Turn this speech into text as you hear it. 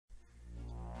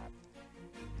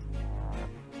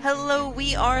Hello,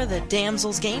 we are the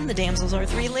Damsels Game. The Damsels are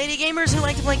three lady gamers who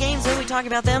like to play games, and we talk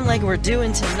about them like we're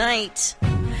doing tonight.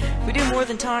 We do more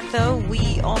than talk, though.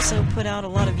 We also put out a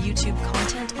lot of YouTube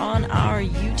content on our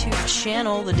YouTube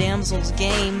channel, the Damsels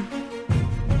Game.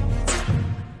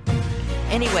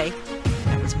 Anyway,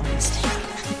 that was my mistake.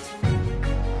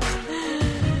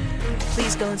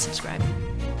 Please go and subscribe,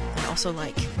 and also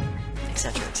like,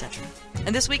 etc., etc.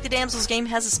 And this week, the Damsels Game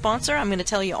has a sponsor. I'm going to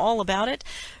tell you all about it.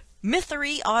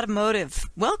 Mythery Automotive.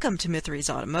 Welcome to Mythery's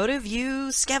Automotive. You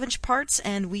scavenge parts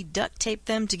and we duct tape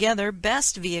them together.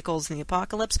 Best vehicles in the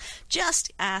apocalypse.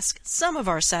 Just ask some of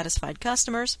our satisfied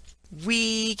customers.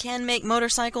 We can make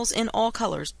motorcycles in all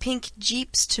colors. Pink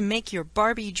Jeeps to make your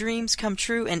Barbie dreams come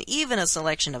true, and even a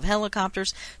selection of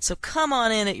helicopters. So come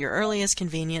on in at your earliest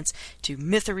convenience to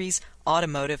Mythery's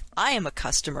Automotive. I am a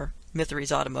customer,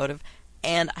 Mythery's Automotive,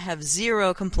 and I have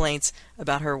zero complaints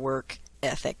about her work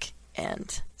ethic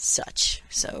and such.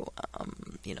 So,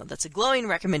 that's a glowing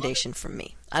recommendation from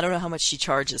me. I don't know how much she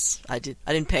charges. I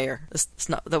didn't pay her.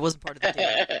 That wasn't part of the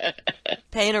deal.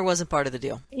 Paying her wasn't part of the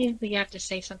deal. We have to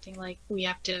say something like, we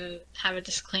have to have a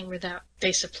disclaimer that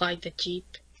they supplied the Jeep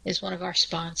is one of our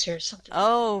sponsors. Something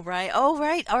Oh, right. Oh,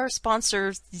 right. Our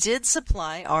sponsor did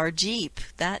supply our Jeep.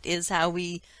 That is how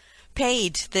we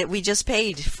paid, that we just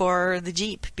paid for the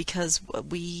Jeep, because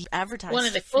we advertised. One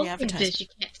of the cool things is you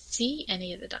can't see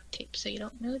any of the duct tape, so you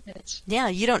don't know that it's... Yeah,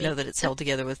 you don't know that it's held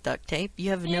together with duct tape. You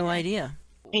have no idea.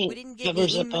 We didn't get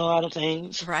covers up a lot of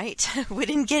things. Right. We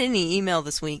didn't get any email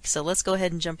this week, so let's go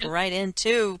ahead and jump right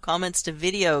into comments to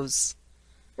videos.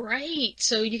 Right.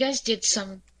 So you guys did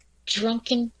some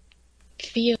drunken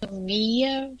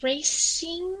Fiomia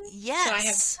racing?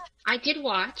 Yes. So I did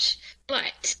watch,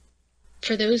 but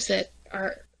for those that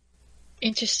are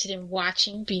interested in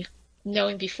watching,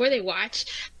 knowing before they watch,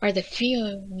 are the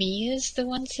Fiomias the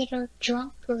ones that are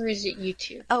drunk, or is it you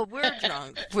two? Oh, we're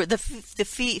drunk. The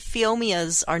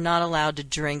Fiomias are not allowed to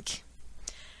drink.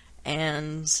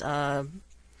 And let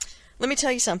me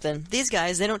tell you something. These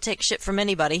guys, they don't take shit from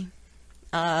anybody.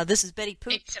 This is Betty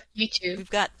Poop. Except you two. We've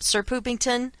got Sir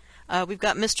Poopington. We've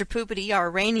got Mr. Poopity, our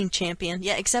reigning champion.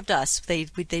 Yeah, except us. They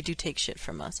do take shit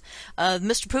from us.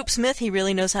 Mr. Poop Smith, he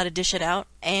really knows how to dish it out.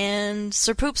 And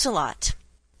Sir Poops a lot.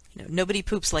 Nobody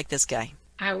poops like this guy.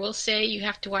 I will say you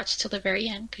have to watch till the very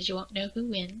end, because you won't know who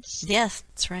wins. Yes,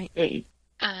 that's right. Hey,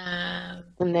 the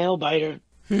nail biter.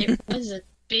 It was a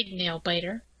big nail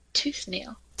biter. Tooth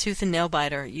nail. Tooth and nail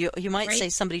biter. You might say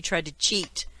somebody tried to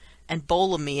cheat and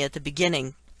bowl me at the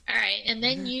beginning. All right, and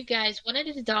then you guys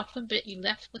wanted the dolphin, but you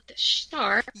left with the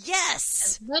shark.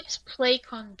 Yes! And let's play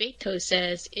con Beto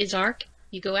says, Izark,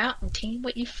 you go out and tame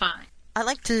what you find. I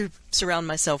like to surround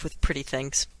myself with pretty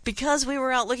things. Because we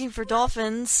were out looking for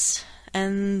dolphins,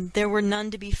 and there were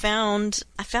none to be found,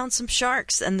 I found some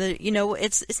sharks. And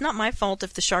it's not my fault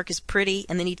if the shark is pretty,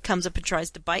 and then he comes up and tries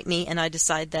to bite me, and I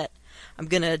decide that I'm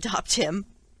going to adopt him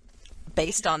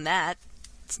based on that.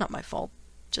 It's not my fault.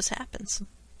 It just happens.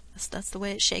 That's the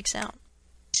way it shakes out.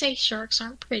 Say sharks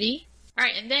aren't pretty. All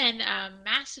right, and then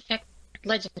Mass Effect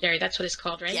Legendary, that's what it's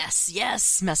called, right?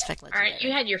 Yes, Mass Effect Legendary. All right,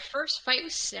 you had your first fight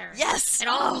with Sarah. Yes! And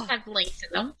all of them have links in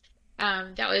them.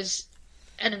 That was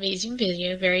an amazing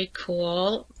video, very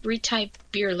cool. Retype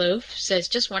Beer Loaf says,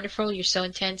 just wonderful, you're so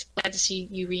intense. Glad to see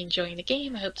you re-enjoying the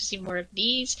game. I hope to see more of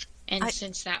these. And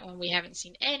since that one, we haven't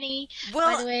seen any.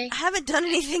 Well, by the way, I haven't done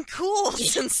anything cool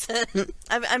since then.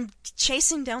 I'm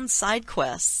chasing down side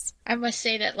quests. I must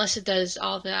say that Lessa does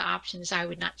all the options I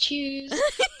would not choose,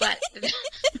 but...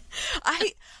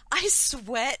 I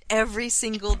sweat every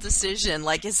single decision.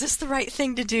 Like, is this the right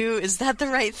thing to do? Is that the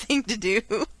right thing to do?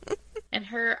 And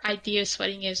her idea of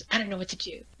sweating is, I don't know what to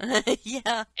do.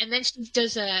 Yeah. And then she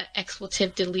does a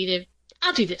expletive deleted,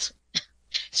 I'll do this one.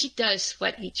 She does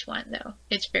sweat each one, though.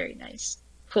 It's very nice.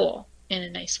 Cool. In a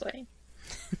nice way.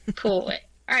 Cool way.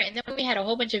 All right, and then we had a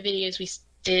whole bunch of videos we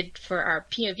did for our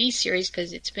POV series,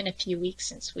 because it's been a few weeks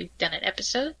since we've done an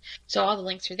episode. So all the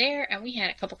links are there, and we had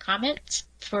a couple comments.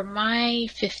 For my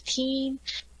 15,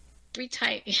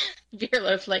 Retype Beer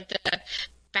Loaf, like the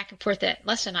back and forth that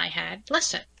Lessa and I had.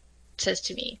 Lessa says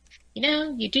to me,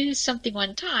 you do something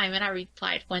one time, and I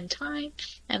replied one time,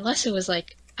 and Lessa was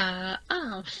like,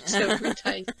 So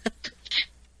Retype's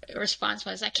response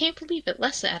was, I can't believe it,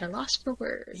 Lessa at a loss for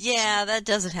words. Yeah, that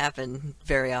doesn't happen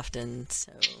very often,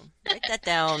 so write that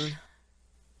down.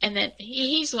 And then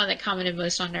he's the one that commented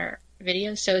most on our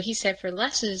video, so he said, for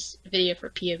Lessa's video for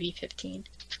POV 15,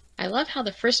 I love how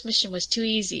the first mission was too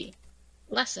easy.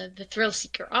 Lessa, the thrill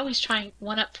seeker, always trying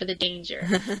one up for the danger.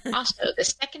 Also, the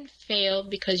second failed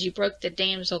because you broke the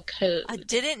damsel code. I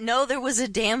didn't know there was a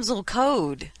damsel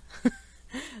code.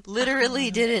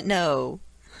 Literally didn't know.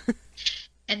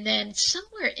 And then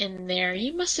somewhere in there,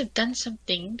 you must have done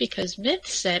something because Myth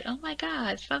said, "Oh my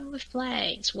God, fun with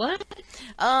flags." What?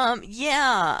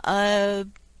 Yeah.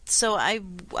 So I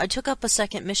took up a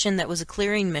second mission that was a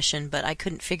clearing mission, but I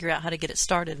couldn't figure out how to get it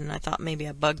started, and I thought maybe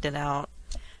I bugged it out.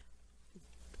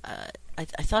 I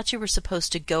thought you were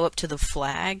supposed to go up to the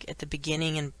flag at the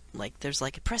beginning and there's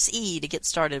press E to get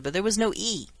started, but there was no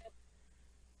E.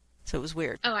 So it was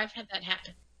weird. Oh, I've had that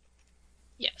happen.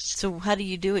 Yes. So how do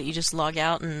you do it? You just log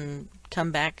out and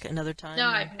come back another time? No,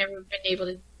 I've never been able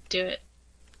to do it.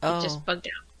 It just bugged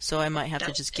out. So I might have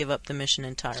to just give up the mission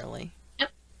entirely.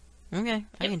 Yep. Okay,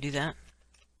 I can do that.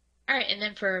 Alright, and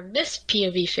then for Miss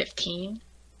POV 15,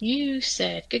 you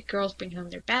said good girls bring home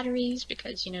their batteries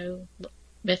because,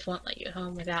 Myth won't let you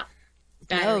home without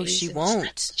batteries. No, she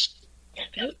won't.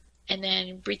 And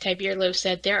then Brita Bierlo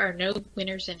said there are no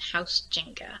winners in House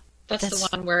Jenga. That's the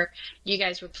one where you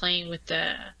guys were playing with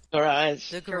the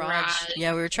garage. The garage.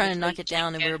 Yeah, we were trying to knock it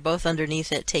down, and we were both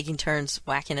underneath it, taking turns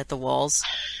whacking at the walls.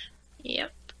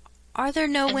 Yep. Are there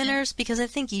no winners? Because I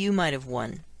think you might have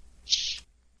won.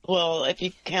 Well, if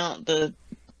you count the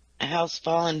house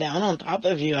falling down on top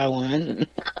of you, I won.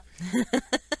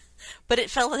 But it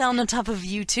fell down on top of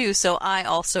you, too, so I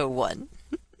also won.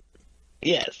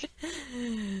 Yes.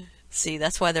 See,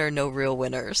 that's why there are no real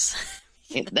winners.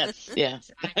 Yeah.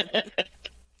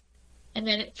 And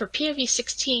then for POV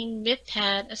 16, Myth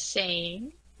had a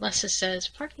saying. Lessa says,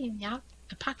 "Party in the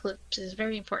apocalypse is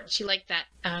very important." She liked that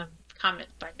comment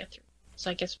by Myth.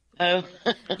 So I guess... Oh.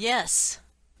 Yes.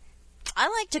 I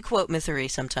like to quote Mythery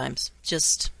sometimes.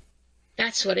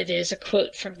 That's what it is, a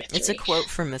quote from Mythery. It's a quote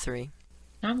from Mythery.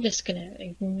 I'm just going to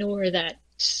ignore that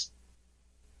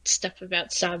stuff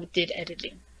about Saba did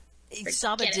editing.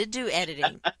 Saba did do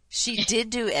editing. She did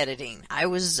do editing. I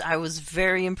was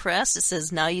very impressed. It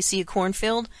says, "Now you see a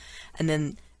cornfield," and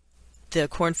then the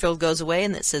cornfield goes away,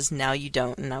 and it says, "Now you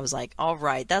don't." And I was like, all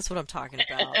right, that's what I'm talking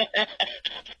about.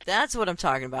 That's what I'm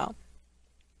talking about.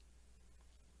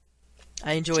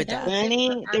 I enjoyed that.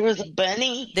 Bunny? There was a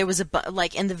bunny? There was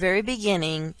in the very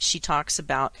beginning, she talks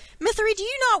about, "Mythery, do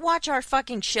you not watch our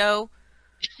fucking show?"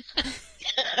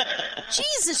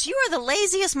 Jesus, you are the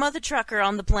laziest mother trucker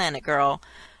on the planet, girl.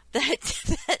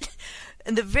 That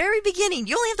in the very beginning,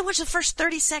 you only have to watch the first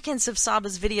 30 seconds of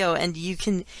Saba's video, and you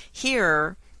can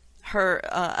hear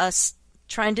us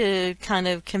trying to kind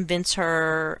of convince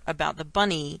her about the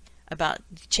bunny, about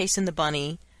chasing the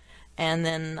bunny, and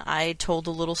then I told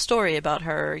a little story about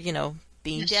her,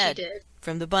 being dead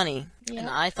from the bunny, and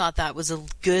I thought that was a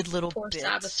good little Poor bit.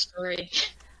 Saba story.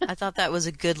 I thought that was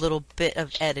a good little bit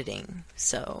of editing,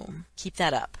 so keep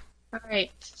that up. All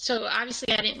right. So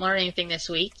obviously I didn't learn anything this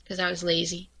week because I was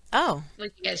lazy. Oh.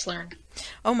 What did you guys learn?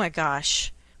 Oh my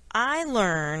gosh. I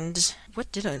learned...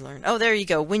 What did I learn? Oh, there you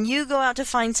go. When you go out to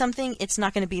find something, it's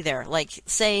not going to be there. Like,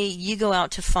 say you go out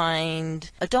to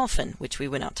find a dolphin, which we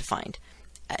went out to find.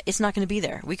 It's not going to be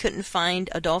there. We couldn't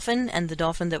find a dolphin, and the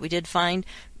dolphin that we did find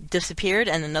disappeared,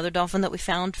 and another dolphin that we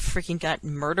found freaking got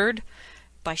murdered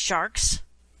by sharks.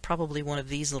 Probably one of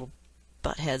these little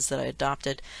buttheads that I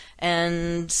adopted.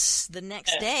 And the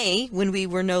next day, when we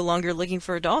were no longer looking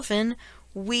for a dolphin,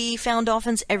 we found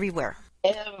dolphins everywhere.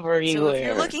 Everywhere. So if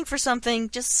you're looking for something,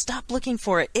 just stop looking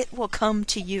for it. It will come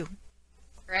to you.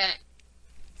 Right.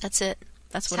 That's it.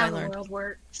 That's what how I learned. The world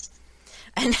works.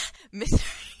 And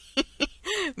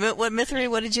Mythery,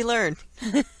 what did you learn?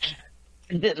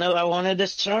 I didn't know I wanted a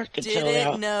shark to chill out.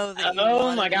 Didn't know that you oh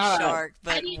wanted my God. a shark,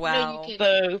 but wow.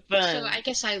 So fun. So I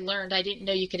guess I learned I didn't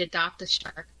know you could adopt a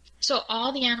shark. So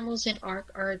all the animals in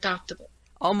Ark are adoptable.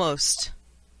 Almost.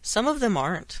 Some of them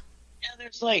aren't. Yeah,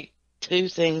 there's like 2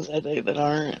 things I think that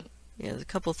aren't. Yeah, there's a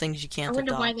couple things you can't I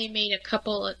wonder adopt. why they made a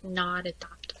couple not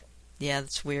adoptable. Yeah,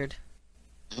 that's weird.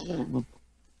 All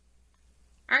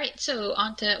right, so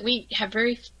we have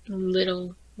very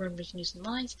little rumors, news, and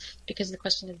lies because the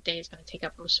question of the day is going to take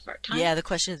up most of our time. Yeah, the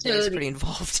question of the day is pretty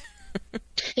involved.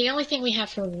 The only thing we have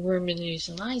for rumors, news,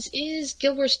 and lies is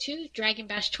Guild Wars 2 Dragon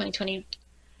Bash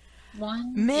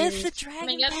 2021. Myth the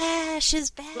Dragon Bash is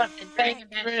back. My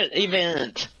favorite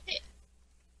event.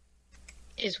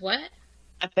 Is what?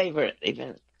 My favorite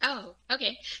event. Oh,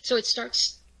 okay. So it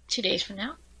starts 2 days from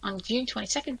now, on June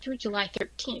 22nd through July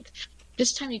 13th.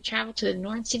 This time you travel to the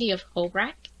northern city of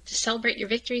Holbrak to celebrate your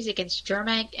victories against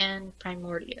Jormag and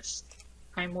Primordus.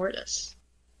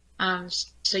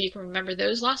 So you can remember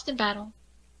those lost in battle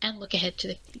and look ahead to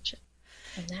the future.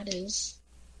 And that is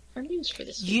our news for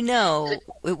this week.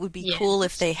 It would be cool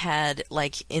if they had,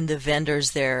 like, in the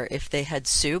vendors there, if they had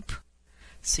soup,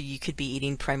 so you could be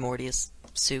eating Primordius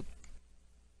soup.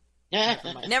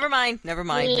 Never mind.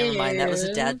 That was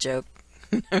a dad joke.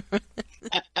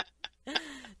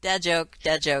 Dad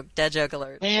joke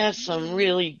alert. They have some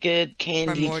really good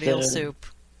candied Primordial food. soup.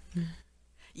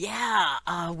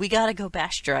 Yeah, we gotta go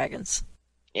bash dragons.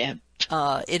 Yeah.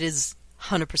 It is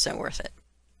 100% worth it.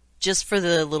 Just for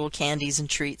the little candies and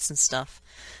treats and stuff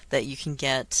that you can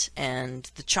get, and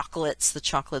the chocolates. The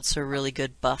chocolates are really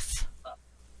good buff.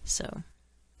 So,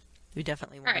 we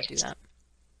definitely want Alright. to do that.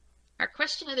 Our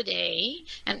question of the day,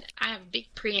 and I have a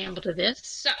big preamble to this.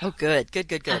 So, Oh, good.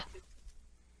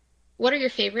 what are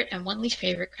your favorite and one least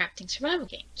favorite crafting survival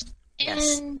games?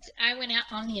 Yes. And I went out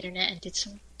on the internet and did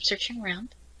some searching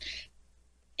around.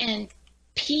 And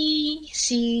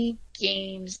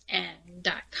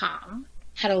PCGamesN.com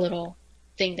had a little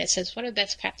thing that says, what are the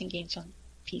best crafting games on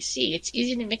PC? It's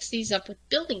easy to mix these up with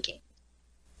building games,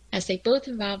 as they both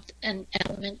involved an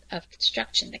element of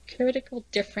construction. The critical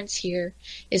difference here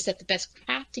is that the best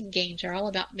crafting games are all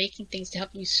about making things to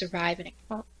help you survive in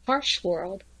a harsh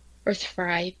world or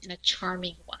thrive in a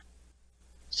charming one.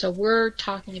 So we're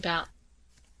talking about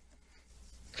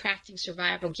crafting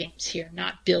survival games here,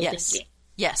 not building games.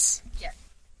 Yes.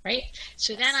 Right?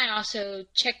 So then I also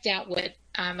checked out what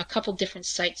a couple different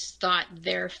sites thought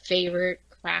their favorite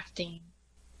crafting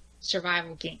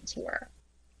survival games were.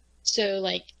 So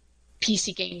like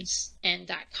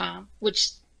PCGamesN.com,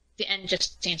 which the N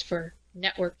just stands for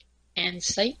network and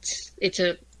sites. It's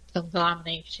a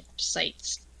combination of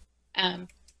sites.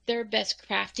 Their best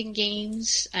crafting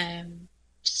games,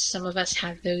 some of us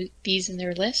have these in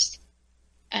their list.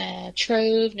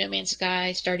 Trove, No Man's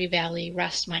Sky, Stardew Valley,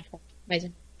 Rust, Minecraft,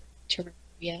 Ryzen,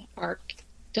 Terraria, Ark,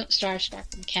 Don't Starve,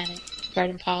 Spark Mechanic,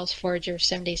 Garden Paws, Forager,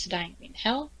 7 Days to Die, and Green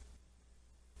Hell.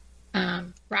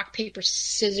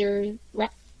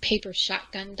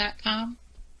 RockPaperShotgun.com.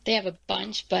 They have a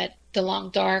bunch, but The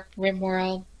Long Dark,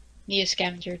 RimWorld, Neo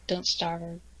Scavenger, Don't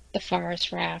Starve, The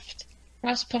Forest Raft,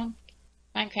 Frostpunk,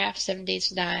 Minecraft, 7 Days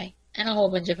to Die, and a whole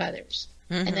bunch of others.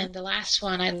 Mm-hmm. And then the last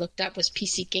one I looked up was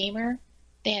PC Gamer.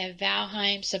 They have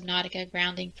Valheim, Subnautica,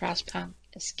 Grounding, Frostpunk,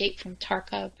 Escape from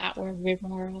Tarkov, Outward,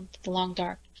 RimWorld, The Long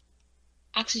Dark,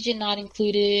 Oxygen Not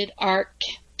Included, Ark,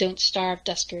 Don't Starve,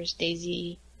 Duskers,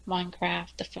 Daisy,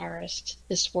 Minecraft, The Forest,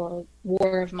 This World,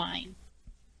 War of Mine.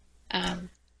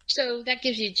 So that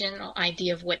gives you a general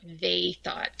idea of what they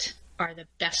thought are the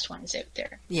best ones out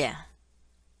there. Yeah.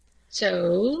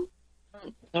 So,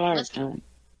 Starve.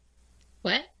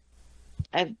 what?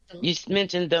 You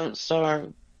mentioned Don't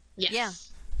Starve.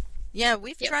 Yes. Yeah,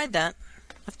 we've Yep. tried that.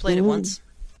 I've played it once.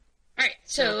 All right.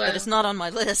 So, but it's not on my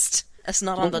list. It's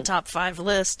not on the top 5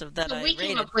 list of that so I we rated.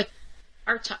 came up with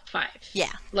our top 5.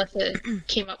 Yeah. Letha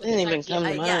came up with Didn't this even idea. come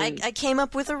to Yeah, mind. I came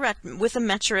up with a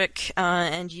metric,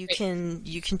 and you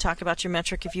can talk about your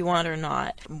metric if you want or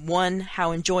not. One,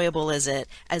 how enjoyable is it?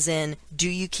 As in, do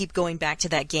you keep going back to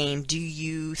that game? Do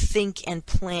you think and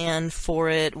plan for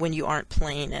it when you aren't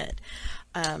playing it?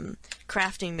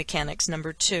 Crafting mechanics,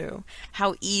 number 2.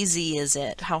 How easy is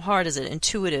it? How hard is it?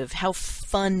 Intuitive? How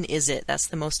fun is it? That's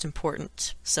the most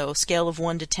important. So, scale of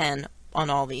 1 to 10 on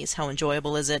all these. How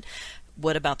enjoyable is it?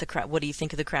 What about what do you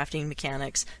think of the crafting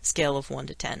mechanics? Scale of 1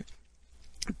 to 10.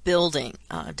 Building.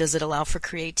 Does it allow for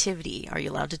creativity? Are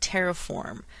you allowed to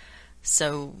terraform?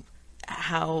 So,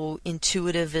 how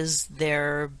intuitive is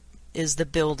the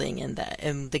building in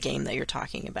the game that you're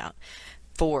talking about?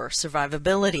 4.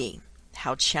 Survivability.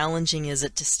 How challenging is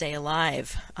it to stay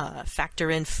alive?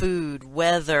 Factor in food,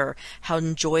 weather. How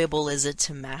enjoyable is it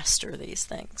to master these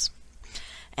things?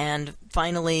 And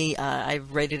finally, I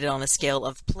rated it on a scale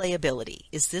of playability.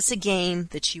 Is this a game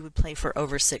that you would play for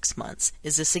over 6 months?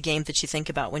 Is this a game that you think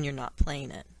about when you're not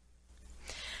playing it?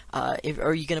 Are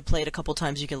you going to play it a couple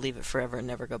times, you can leave it forever and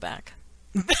never go back?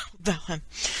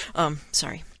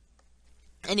 Sorry.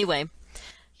 Anyway,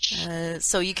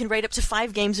 so you can rate up to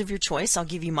 5 games of your choice. I'll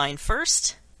give you mine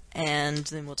first, and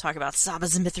then we'll talk about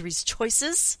Saba's and Mithri's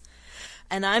choices.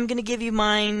 And I'm going to give you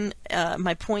my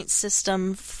point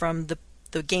system from the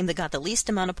game that got the least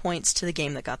amount of points to the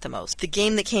game that got the most. The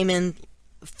game that came in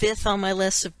 5th on my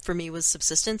list for me was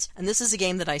Subsistence, and this is a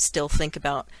game that I still think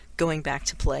about going back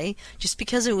to play, just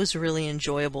because it was really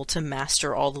enjoyable to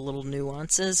master all the little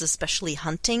nuances, especially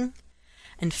hunting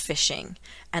and fishing,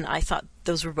 and I thought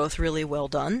those were both really well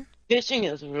done. Fishing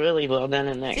is really well done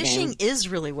in that game. Fishing is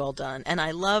really well done, and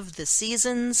I love the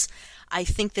seasons. I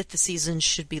think that the seasons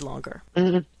should be longer.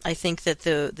 Mm-hmm. I think that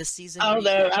the season...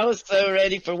 Although I was so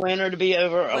ready for winter to be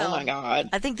over. Well, oh my God.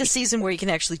 I think the season where you can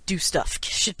actually do stuff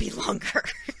should be longer.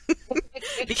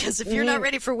 Because if you're not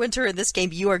ready for winter in this game,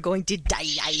 you are going to die.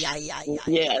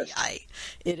 Yes.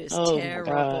 It is Oh,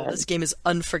 terrible. God. This game is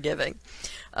unforgiving.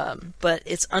 But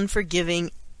it's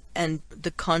unforgiving and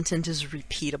the content is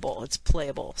repeatable. It's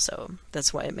playable, so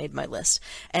that's why it made my list.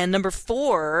 And number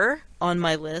 4 on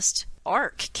my list,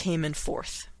 Ark, came in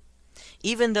 4th.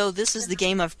 Even though this is the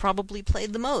game I've probably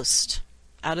played the most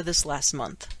out of this last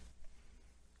month.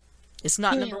 It's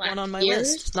not number 1 on my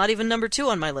list. It's not even number 2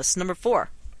 on my list. Number 4,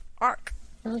 Ark.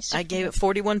 I gave it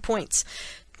 41 points.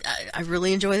 I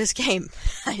really enjoy this game.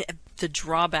 The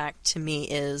drawback to me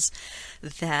is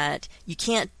that you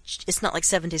can't, it's not like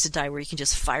 7 Days to Die where you can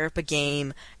just fire up a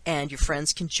game and your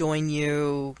friends can join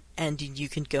you and you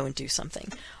can go and do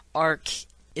something. Ark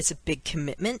is a big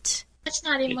commitment. That's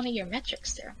not even one of your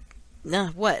metrics there. No,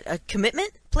 what? A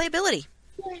commitment? Playability.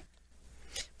 Yeah.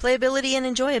 Playability and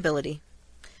enjoyability.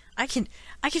 I can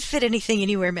fit anything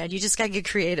anywhere, man. You just gotta get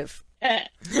creative.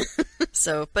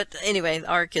 So, but anyway,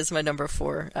 Ark is my number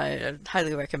 4. I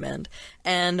highly recommend.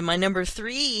 And my number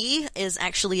 3 is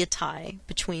actually a tie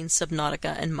between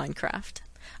Subnautica and Minecraft.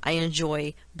 I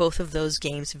enjoy both of those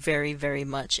games very, very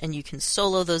much. And you can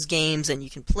solo those games, and you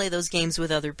can play those games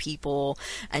with other people,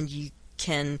 and you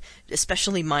can,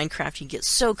 especially Minecraft, you get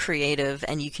so creative,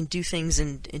 and you can do things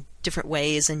in different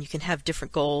ways, and you can have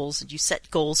different goals, and you set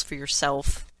goals for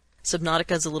yourself.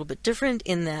 Subnautica is a little bit different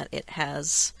in that it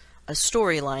has a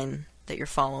storyline that you're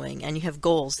following, and you have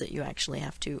goals that you actually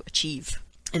have to achieve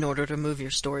in order to move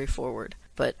your story forward.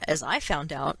 But as I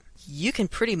found out, you can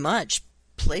pretty much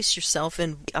place yourself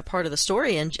in a part of the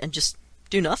story and just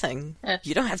do nothing.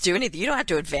 You don't have to do anything. You don't have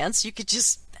to advance. You could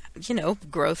just,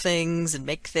 grow things and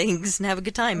make things and have a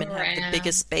good time and have the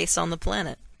biggest base on the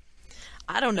planet.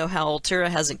 I don't know how Altura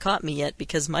hasn't caught me yet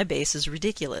because my base is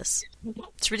ridiculous.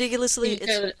 It's ridiculously...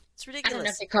 It's ridiculous. I don't know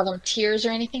if they call them tiers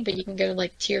or anything, but you can go to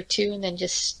like tier 2 and then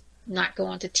just not go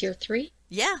on to tier 3.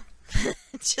 Yeah.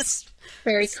 It's just...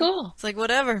 Very cool. It's like,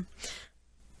 whatever.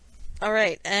 All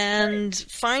right, and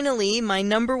finally, my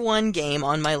number 1 game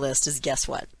on my list is, guess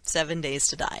what? 7 Days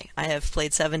to Die. I have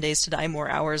played 7 Days to Die more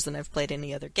hours than I've played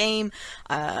any other game.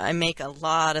 I make a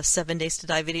lot of 7 Days to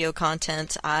Die video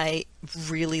content. I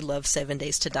really love 7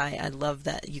 Days to Die. I love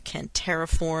that you can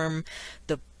terraform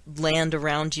the land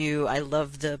around you. I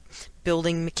love the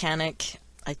building mechanic.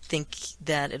 I think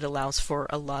that it allows for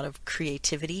a lot of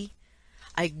creativity.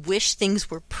 I wish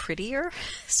things were prettier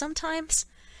sometimes,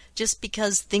 just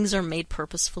because things are made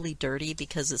purposefully dirty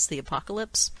because it's the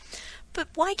apocalypse. But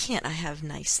why can't I have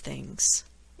nice things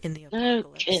in the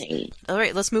apocalypse? Okay. All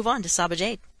right, let's move on to Saba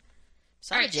Jade.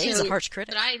 Saba Jade is a harsh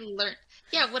critic.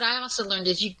 What I also learned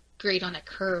is you grade on a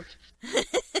curve.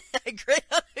 I grade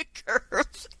on a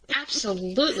curve.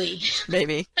 Absolutely.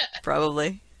 Maybe.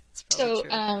 Probably. It's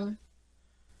probably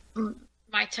true.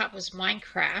 My top was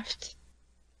Minecraft.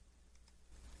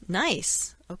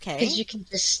 Nice. Okay. Because you can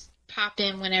just pop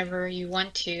in whenever you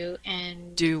want to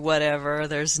and do whatever.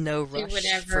 There's no rush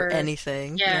for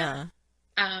anything. Yeah.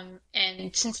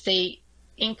 And since they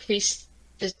increased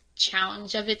the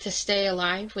challenge of it to stay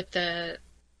alive with the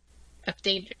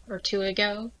update or 2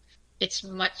 ago, it's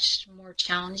much more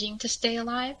challenging to stay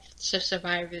alive. So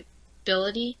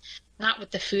survivability, not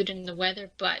with the food and the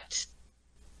weather, but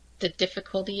the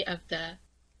difficulty of the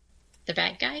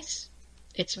bad guys.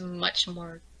 It's much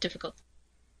more difficult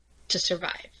to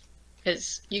survive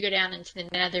because you go down into the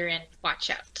nether and watch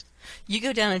out. You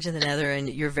go down into the nether and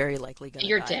you're very likely going to die.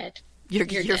 You're dead. You're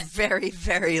dead. Very,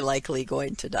 very likely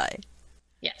going to die.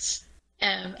 Yes.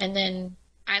 And then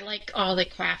I like all the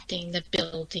crafting, the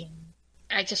building.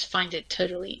 I just find it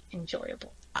totally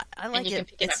enjoyable. I like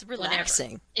it. It's relaxing.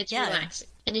 Whenever. It's relaxing.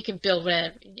 And you can build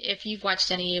whatever. If you've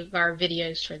watched any of our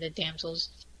videos for the Damsels,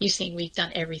 you've seen we've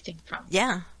done everything from.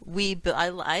 Yeah.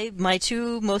 My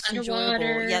 2 most enjoyable,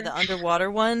 the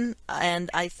underwater one, and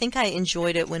I think I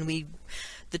enjoyed it when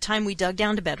the time we dug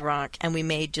down to bedrock and we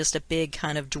made just a big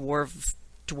kind of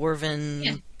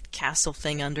dwarven castle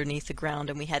thing underneath the ground,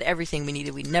 and we had everything we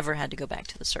needed. We never had to go back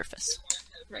to the surface.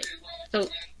 Right. So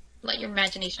let your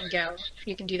imagination go.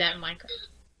 You can do that in Minecraft.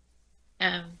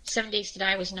 7 Days to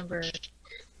Die was number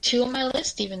 2 on my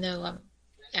list, even though I'm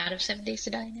out of 7 Days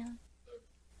to Die now.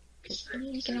 Because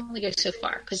you can only go so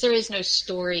far, because there is no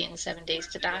story in 7 Days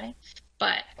to Die.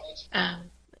 But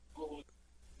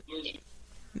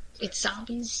it's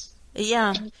zombies.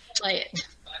 Yeah. And you play it.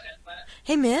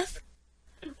 Hey, Myth.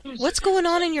 What's going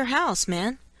on in your house,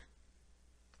 man?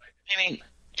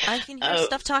 I can hear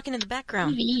stuff talking in the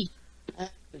background.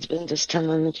 It's been just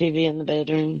turning on the TV in the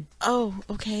bedroom. Oh,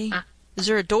 okay. Is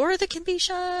there a door that can be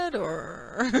shut,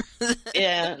 or?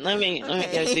 Yeah, let me go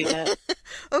do that.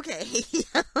 Okay.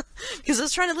 Because I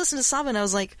was trying to listen to Saba, and I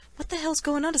was like, what the hell's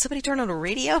going on? Did somebody turn on a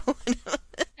radio? What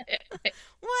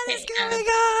is going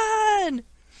on?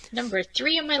 Number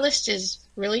 3 on my list is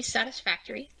really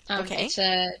satisfactory. Okay. It's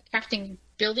a crafting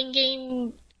building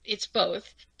game, it's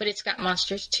both, but it's got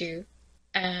monsters too.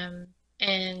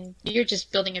 And you're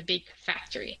just building a big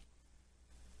factory.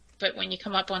 But when you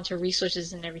come up onto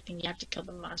resources and everything, you have to kill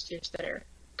the monsters that are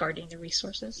guarding the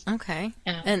resources. Okay.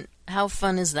 And how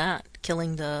fun is that,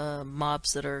 killing the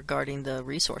mobs that are guarding the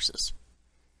resources?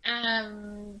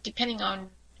 Depending on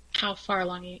how far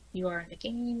along you are in the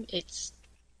game, it's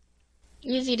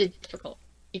easy to difficult,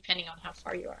 depending on how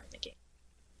far you are in the game.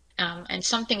 And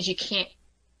some things you can't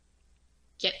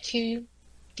get to,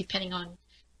 depending on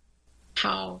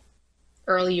how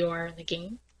early you are in the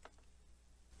game.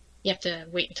 You have to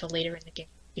wait until later in the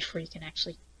game before you can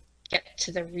actually get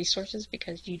to the resources,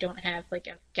 because you don't have like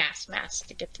a gas mask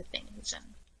to get to things.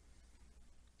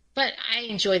 But I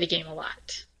enjoy the game a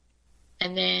lot.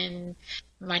 And then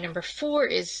my number 4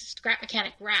 is Scrap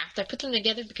Mechanic Raft. I put them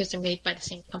together because they're made by the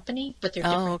same company, but they're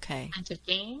different kinds of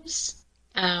games.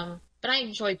 But I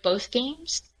enjoy both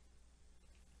games,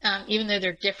 even though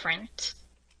they're different.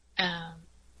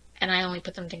 And I only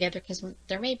put them together because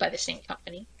they're made by the same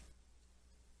company.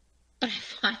 But I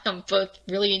find them both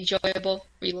really enjoyable,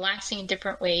 relaxing in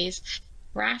different ways.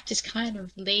 Raft is kind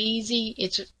of lazy.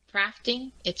 It's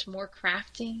crafting. It's more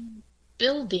crafting.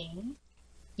 Building.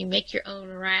 You make your own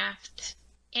raft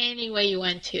any way you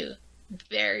want to.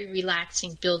 Very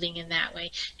relaxing building in that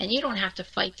way. And you don't have to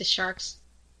fight the sharks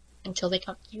until they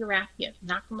come to your raft. You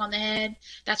knock them on the head.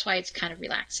 That's why it's kind of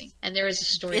relaxing. And there is a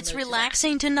story. It's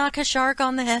relaxing to knock a shark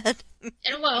on the head.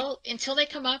 And well, until they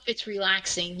come up, it's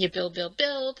relaxing. You build.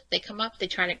 They come up. They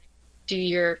try to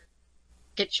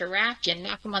get your raft. You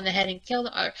knock them on the head and kill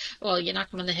them. Or, you knock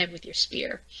them on the head with your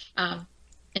spear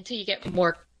until you get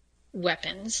more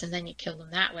weapons, and then you kill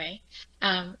them that way.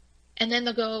 And then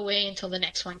they'll go away until the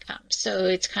next one comes. So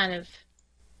it's kind of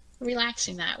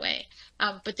relaxing that way.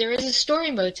 But there is a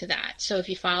story mode to that. So if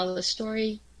you follow the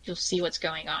story, you'll see what's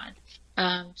going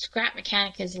on. Scrap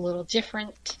Mechanic is a little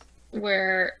different,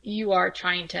 where you are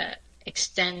trying to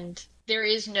extend. There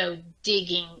is no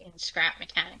digging in Scrap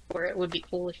Mechanic, where it would be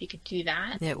cool if you could do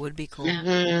that. It would be cool.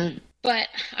 But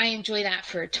I enjoy that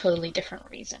for a totally different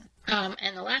reason.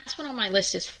 And the last one on my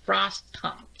list is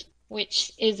Frostpunk,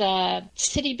 which is a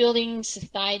city building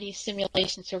society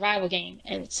simulation survival game.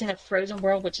 And it's in a frozen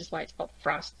world, which is why it's called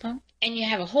Frostpunk. And you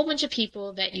have a whole bunch of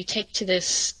people that you take to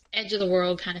this edge of the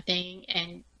world kind of thing,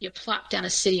 and you plop down a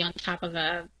city on top of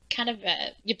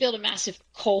you build a massive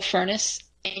coal furnace,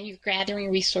 and you're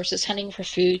gathering resources, hunting for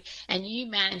food, and you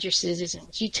manage your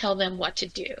citizens. You tell them what to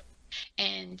do.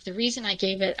 And the reason I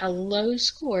gave it a low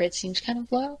score, it seems kind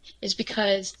of low, is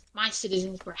because my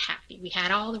citizens were happy. We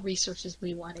had all the resources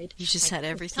we wanted. You just had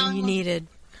everything you needed.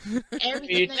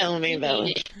 Everything You're telling me about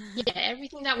it. Yeah,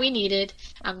 everything that we needed.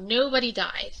 Nobody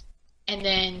died. And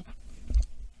then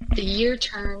the year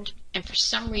turned, and for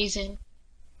some reason,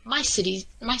 my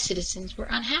citizens were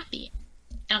unhappy.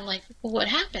 And I'm like, well, what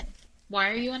happened? Why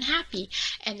are you unhappy?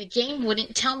 And the game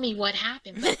wouldn't tell me what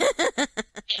happened.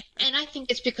 And I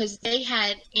think it's because they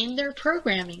had in their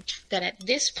programming that at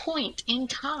this point in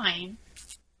time,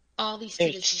 all these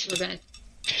citizens were going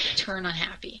to turn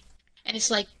unhappy. And it's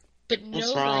like, but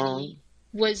nobody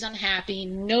was unhappy.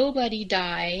 Nobody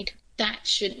died. That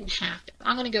shouldn't happen.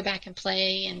 I'm going to go back and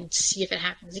play and see if it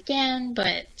happens again,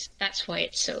 but that's why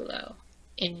it's so low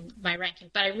in my ranking.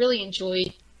 But I really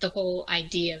enjoyed the whole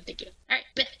idea of the game. All right,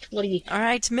 Beth, what do you think? All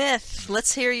right, Myth,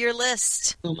 let's hear your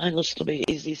list. Well, my list will be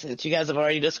easy since you guys have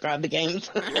already described the games.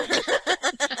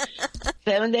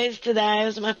 7 Days to Die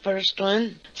is my first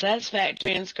one.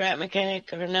 Satisfactory and Scrap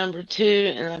Mechanic are number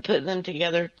 2, and I put them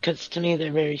together because to me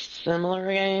they're very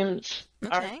similar games.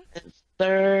 Okay. Art is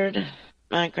third.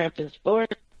 Minecraft is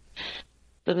fourth.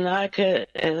 Subnautica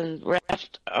and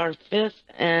Raft are fifth,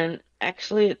 and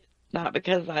actually it's not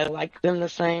because I like them the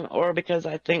same or because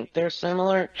I think they're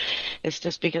similar. It's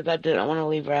just because I didn't want to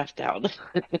leave Raft out.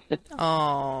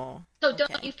 Oh. So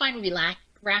don't you find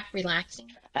Raft relaxing?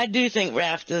 I do think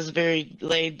Raft is very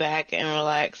laid back and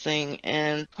relaxing,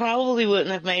 and probably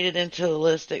wouldn't have made it into the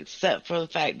list except for the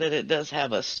fact that it does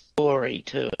have a story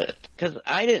to it. Because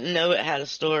I didn't know it had a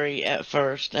story at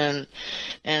first, and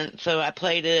so I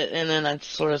played it, and then I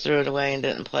sort of threw it away and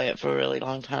didn't play it for a really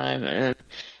long time, and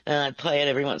I'd play it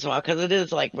every once in a while because it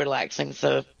is like relaxing.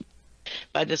 So if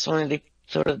I just wanted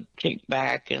to sort of kick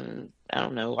back and I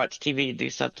don't know, watch TV, do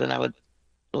something, I would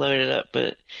load it up.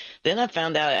 But then I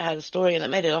found out it had a story, and it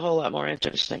made it a whole lot more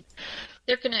interesting.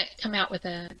 They're going to come out with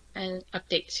an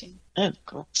update soon. Oh,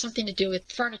 cool. Something to do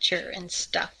with furniture and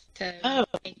stuff to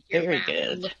make your very Raft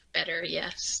good. look better,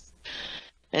 yes.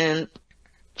 And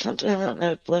something I don't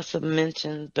know if Les have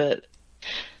mentioned, but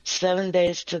 7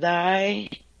 Days to Die,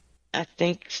 I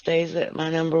think, stays at my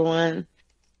number 1.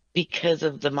 because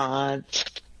of the mods.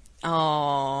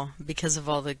 Oh, because of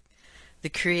all the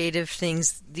creative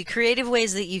things, the creative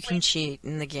ways that you can cheat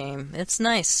in the game. It's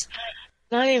nice.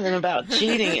 Not even about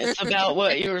cheating. It's about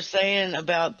what you were saying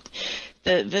about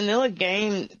the vanilla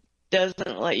game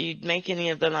doesn't let you make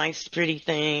any of the nice, pretty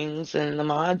things, and the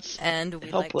mods And we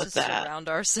help like with to that. surround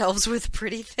ourselves with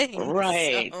pretty things.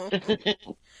 Right. So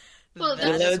Well, that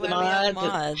load is the why we have mods.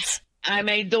 mods. I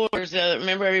made doors.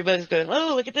 Remember, everybody's going,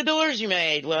 "Oh, look at the doors you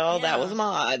made." Well, that Yeah. was a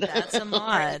mod. That's a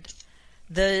mod.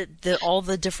 The all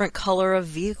the different color of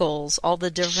vehicles, all the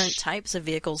different types of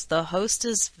vehicles. The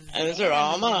hostess Those are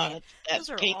all van, mods. That Those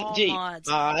are pink all Jeep mods.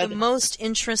 mod. The most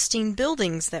interesting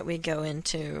buildings that we go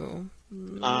into.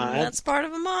 Mod. That's part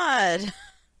of a mod.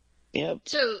 Yep.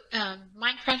 So,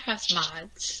 Minecraft has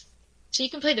mods. So you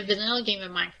can play the vanilla game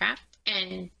of Minecraft,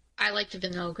 and I like the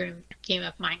vanilla game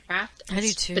of Minecraft. I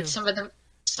do too. But some of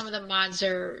the mods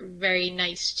are very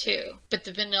nice too. But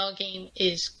the vanilla game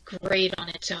is great on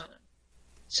its own.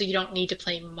 So you don't need to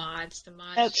play mods. The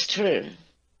mods That's true.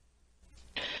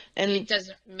 it And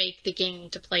doesn't make the game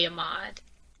to play a mod.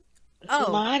 Oh.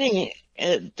 modding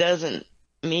it doesn't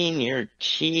mean you're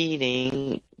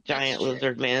cheating, giant That's true.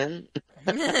 lizard men.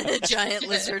 Giant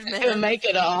lizard It would man. make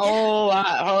it a whole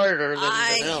lot harder than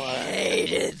I vanilla.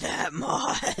 hated that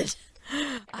mod.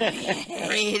 I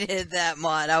hated that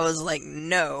mod. I was like,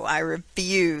 no, I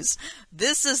refuse.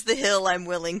 This is the hill I'm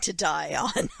willing to die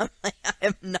on. I'm like, I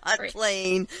am not Right.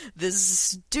 playing this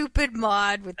stupid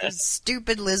mod with these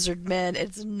stupid lizard men.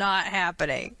 It's not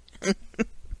happening.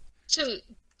 So,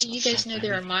 do you guys know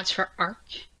there are mods for Ark?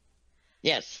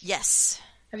 Yes. Yes.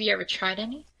 Have you ever tried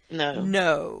any? No.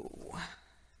 No.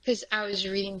 Because I was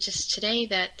reading just today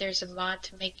that there's a mod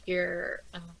to make your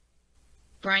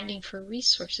grinding for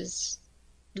resources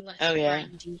less Oh, yeah.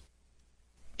 grindy.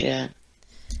 Yeah.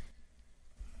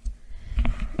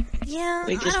 Yeah,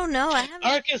 We I just- don't know. I haven't.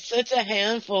 Ark is such a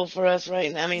handful for us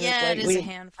right now. I mean, Yeah, it's like it is we a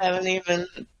handful. haven't even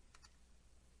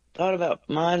thought about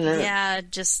modding it. Yeah,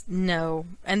 just no.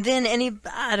 And then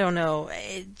I don't know.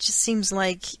 It just seems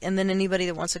like, and then anybody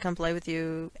that wants to come play with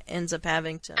you ends up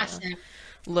having to Ask them.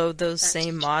 load those That's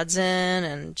same true. mods in,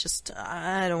 and just,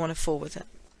 I don't want to fool with it.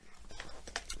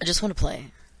 I just want to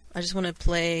play. I just want to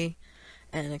play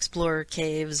and explore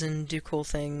caves and do cool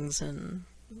things and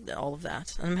all of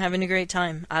that. I'm having a great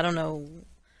time. I don't know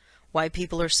why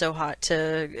people are so hot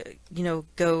to,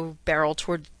 go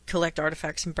collect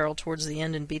artifacts and barrel towards the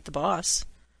end and beat the boss.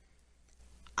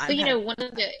 But one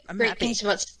of the I'm great happy. things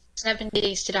about 7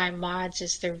 Days to Die mods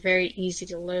is they're very easy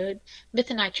to load. Myth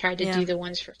and I tried to Yeah. do the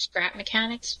ones for scrap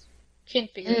mechanics.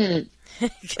 Couldn't figure it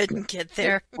out. couldn't get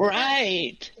there.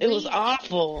 Right. It was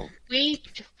awful. We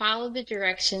followed the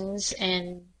directions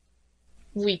and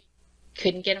we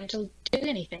couldn't get them to do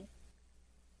anything.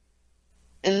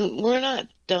 And we're not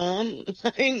dumb.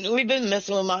 I mean, we've been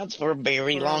messing with mods for a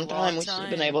very For a long time. long We should have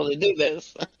been time. able to do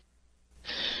this.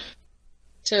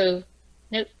 So,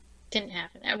 nope, didn't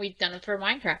happen. And we've done it for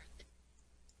Minecraft.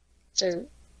 So,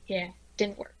 yeah,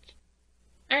 didn't work.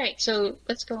 Alright, so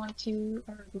let's go on to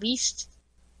our least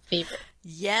favorite.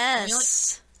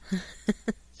 Yes.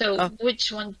 So, Oh.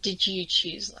 which one did you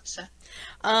choose, Lessa?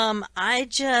 I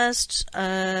just,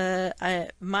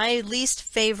 my least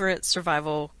favorite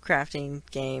survival crafting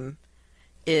game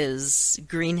is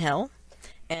Green Hell.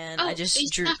 And I just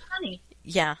it's drew, not funny.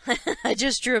 yeah, I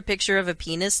just drew a picture of a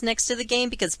penis next to the game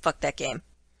because fuck that game.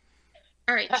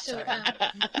 Alright, so,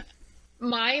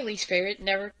 my least favorite,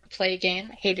 never play again,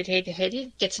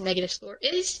 hated, gets a negative score,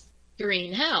 is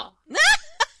Green Hell.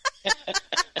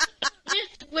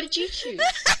 What did you choose?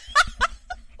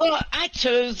 Well, I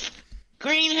chose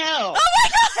Green Hell. Oh my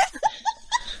god!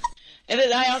 And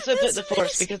then I also put That's the Force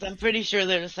amazing. because I'm pretty sure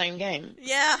they're the same game.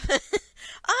 Yeah.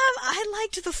 I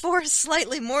liked the Forest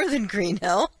slightly more than Green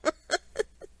Hell.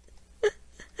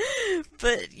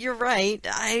 But you're right.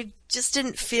 I just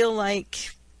didn't feel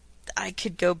like I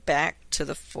could go back to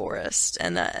the forest.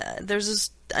 And I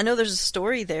know there's a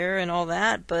story there and all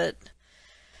that, but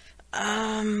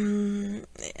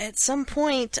at some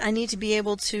point I need to be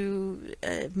able to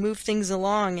move things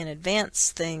along and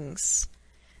advance things.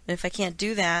 And if I can't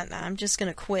do that, I'm just going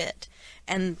to quit.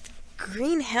 And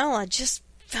Green Hell, I just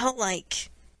felt like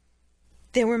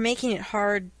they were making it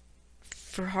hard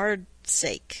for hard's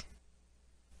sake.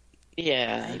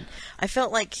 Yeah. I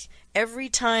felt like every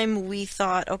time we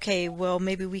thought, okay, well,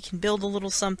 maybe we can build a little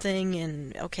something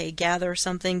and, okay, gather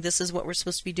something, this is what we're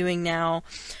supposed to be doing now.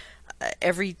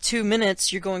 Every 2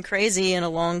 minutes, you're going crazy, and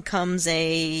along comes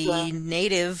a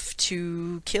native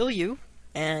to kill you.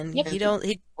 And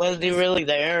Yep. Was he really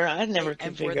there? I never could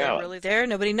and were figure they out. really there?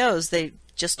 Nobody knows. They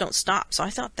just don't stop. So I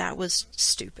thought that was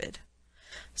stupid.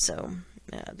 So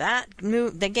that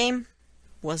game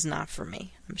was not for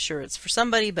me. I'm sure it's for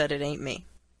somebody, but it ain't me.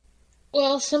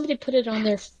 Well, somebody put it on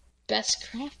their best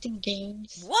crafting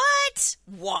games. What?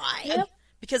 Why? Yep.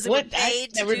 Because it What? was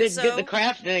paid I never to do did so? get to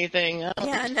craft anything. Yeah,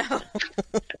 I know.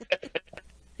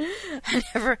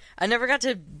 I never got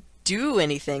to do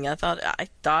anything. I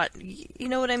thought, you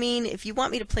know what I mean? If you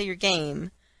want me to play your game,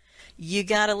 you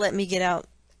gotta let me get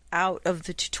out of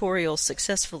the tutorial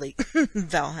successfully,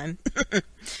 Valheim.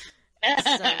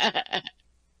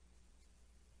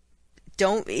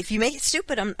 If you make it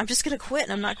stupid, I'm just gonna quit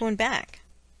and I'm not going back.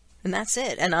 And that's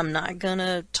it. And I'm not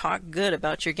gonna talk good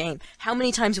about your game. How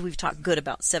many times have we talked good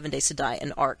about 7 Days to Die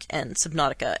and Ark and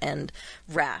Subnautica and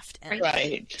Raft and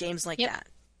Right. games like Yep. that?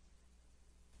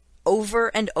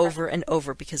 Over and over and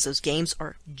over, because those games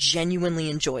are genuinely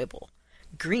enjoyable.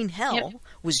 Green Hell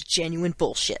was genuine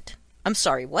bullshit. I'm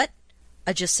sorry, what?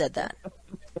 I just said that.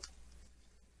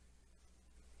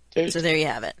 So there you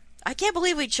have it. I can't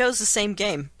believe we chose the same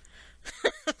game.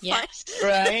 Yes.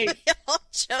 Right? We all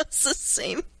chose the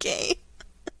same game.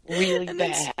 Really And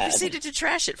then bad. proceeded to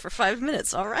trash it for 5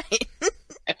 minutes. All right.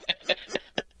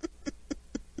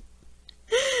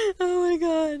 Oh my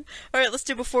god. All right, let's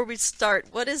do before we start.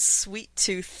 What is Sweet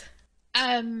Tooth?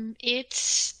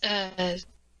 It's a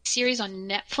series on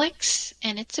Netflix,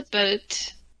 and it's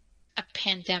about a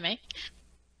pandemic,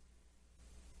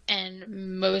 and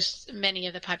many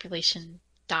of the population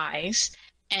dies.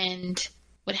 And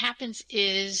what happens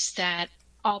is that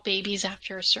all babies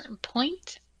after a certain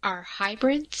point are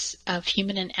hybrids of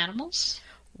human and animals.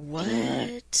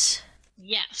 What?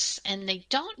 Yes, and they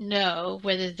don't know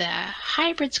whether the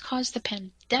hybrids caused the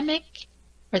pandemic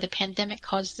or the pandemic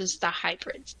causes the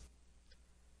hybrids.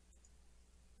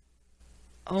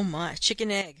 Oh my,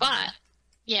 chicken egg. But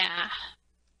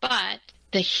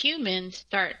the humans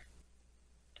start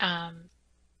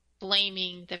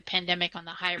blaming the pandemic on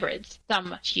the hybrids.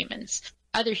 Some humans.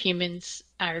 Other humans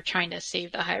are trying to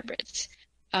save the hybrids.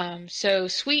 So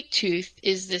Sweet Tooth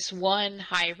is this one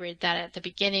hybrid that at the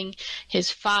beginning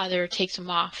his father takes him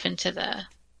off into the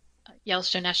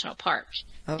Yellowstone National Park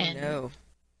Oh and no.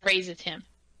 raises him.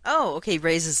 Oh, okay,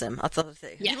 raises him. I thought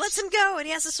he Yes. lets him go and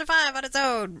he has to survive on his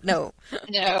own. No.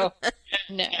 No.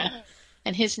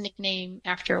 And his nickname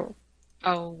after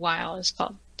a while is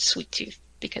called Sweet Tooth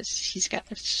because he's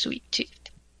got a sweet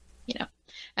tooth, you know.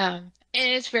 And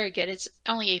it's very good. It's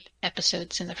only 8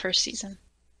 episodes in the first season.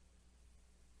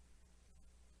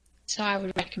 So I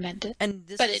would recommend it. And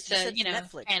this But is, it's you a, said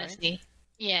Netflix, fantasy. right?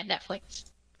 Yeah, Netflix.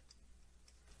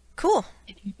 Cool.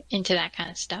 Into that kind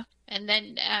of stuff. And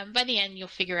then by the end, you'll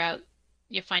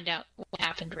find out what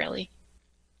happened really.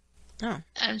 Oh.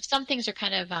 Some things are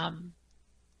kind of,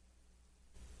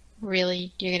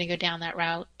 really, you're going to go down that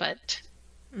route, but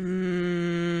I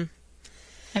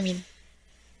mean,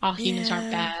 all humans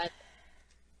aren't bad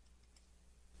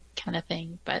kind of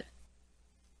thing, but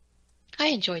I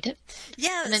enjoyed it.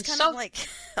 Yeah, And it's then kind of like...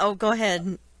 Oh, go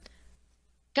ahead.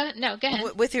 Go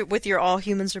ahead. With your all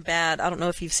humans are bad, I don't know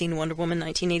if you've seen Wonder Woman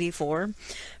 1984,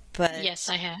 but... Yes,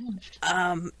 I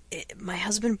have. My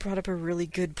husband brought up a really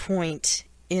good point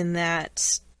in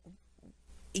that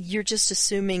you're just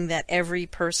assuming that every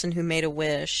person who made a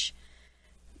wish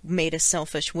made a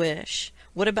selfish wish.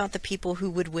 What about the people who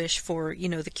would wish for,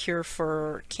 the cure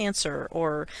for cancer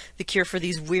or the cure for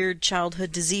these weird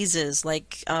childhood diseases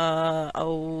like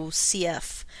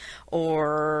CF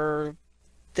or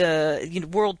the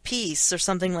world peace or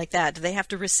something like that? Do they have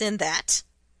to rescind that?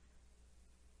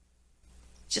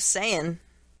 Just saying.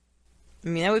 I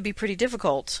mean, that would be pretty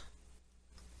difficult.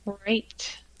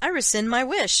 Right. I rescind my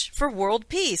wish for world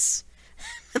peace.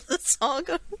 Let's all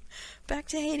go back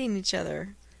to hating each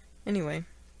other. Anyway,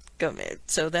 go.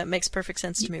 So that makes perfect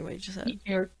sense to me what you just said.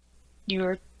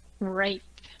 You're right.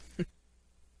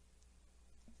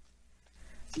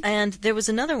 And there was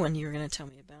another one you were going to tell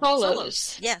me about.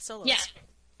 Solos. Yeah, Solos. Yeah,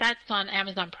 that's on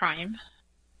Amazon Prime,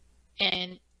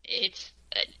 and it's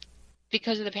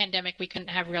because of the pandemic we couldn't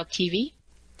have real TV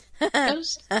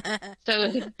shows.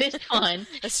 So this one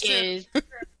is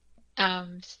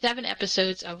 7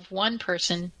 episodes of one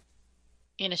person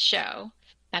in a show.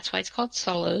 That's why it's called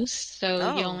Solos.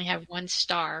 So you only have 1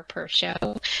 star per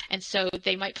show. And so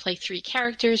they might play 3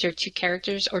 characters or 2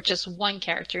 characters or just 1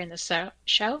 character in the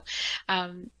show.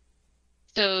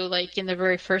 So like in the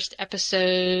very first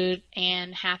episode,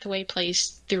 Anne Hathaway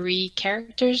plays 3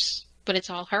 characters, but it's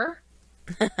all her.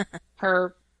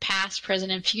 Her past,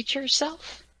 present, and future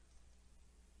self.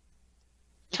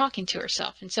 Talking to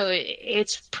herself. And so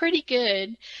it's pretty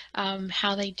good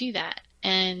how they do that.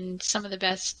 And one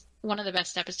of the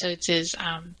best episodes is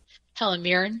Helen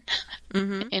Mirren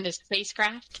in a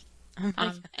spacecraft. Oh my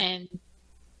God. And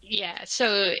yeah,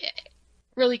 so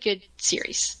really good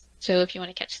series. So if you want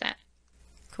to catch that.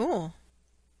 Cool.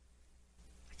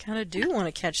 I kind of do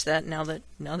want to catch that now that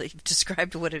you've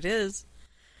described what it is.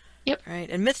 Yep. Right.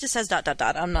 And Myth just says ...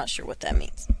 I'm not sure what that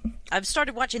means. I've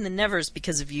started watching the Nevers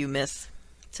because of you, Myth.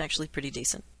 It's actually pretty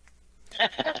decent.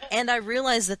 And I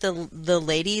realized that the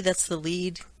lady that's the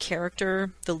lead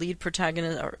character, the lead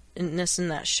protagonist in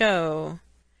that show,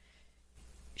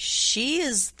 she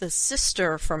is the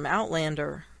sister from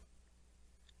Outlander.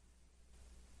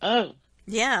 Oh.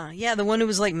 Yeah, the one who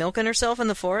was like milking herself in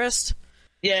the forest.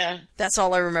 Yeah. That's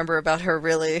all I remember about her,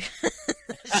 really.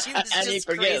 She was I didn't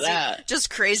forget that. Just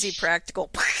crazy practical.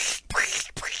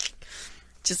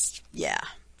 Just, yeah.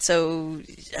 So,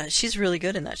 she's really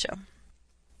good in that show.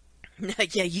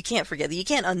 Yeah, you can't forget that. You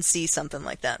can't unsee something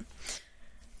like that.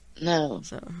 No.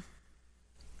 So,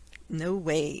 no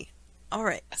way. All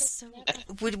right. So,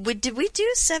 did we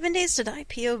do 7 Days to Die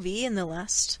POV in the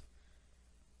last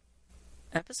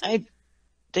episode? I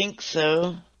think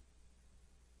so.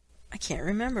 I can't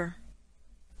remember.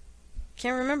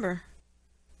 Either.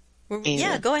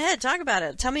 Yeah, go ahead, talk about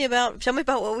it. Tell me about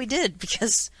what we did,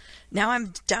 because now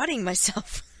I'm doubting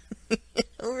myself. I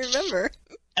don't remember.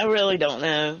 I really don't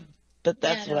know, but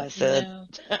that's what I said.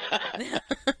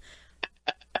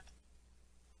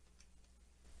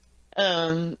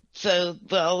 So,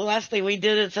 well, the last thing we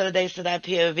did at 7 Days to Die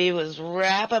POV was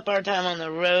wrap up our time on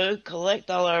the road,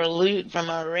 collect all our loot from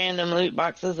our random loot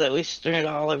boxes that we strewed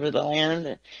all over the land,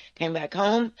 and came back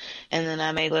home, and then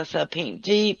I made Lisa a pink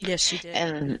Jeep. Yes, she did.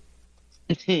 And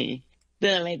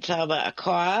then I made Saba a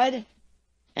quad,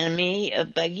 and me a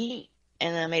buggy,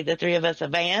 and I made the three of us a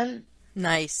van.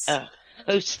 Nice. A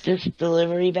hostess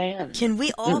delivery van. Can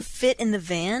we all fit in the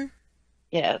van?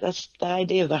 Yeah, that's the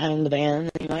idea behind the van,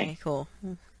 anyway. Okay, cool.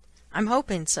 I'm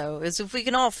hoping so. Is if we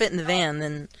can all fit in the van,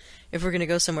 then if we're going to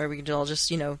go somewhere, we can all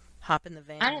just, hop in the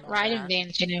van. I don't ride in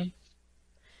vans,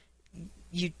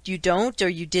 You don't, or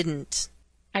you didn't?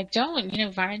 I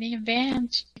don't, riding in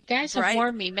vans. You guys have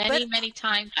warned me many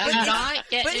times. Do not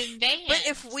get in vans. But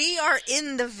if we are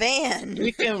in the van,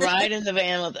 you can ride in the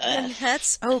van with us.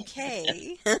 That's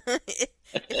okay.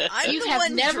 You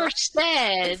have never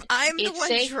said I'm the it's one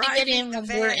safe to get in when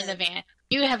the we're van. in the van.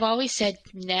 You have always said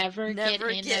never get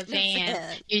in the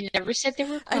van. You never said there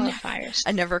were qualifiers.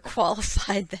 I never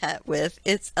qualified that with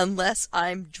it's unless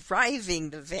I'm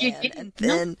driving the van, and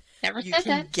then you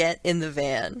can get in the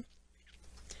van.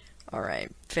 All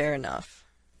right, fair enough.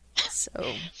 So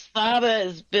Saba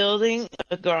is building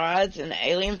a garage in the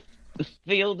alien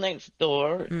field next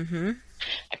door. Mm-hmm.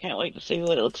 I can't wait to see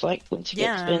what it looks like when she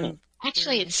gets finished.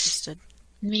 Actually, it's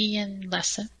me and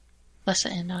Lessa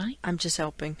and I. I'm just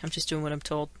helping. I'm just doing what I'm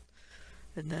told.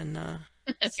 And then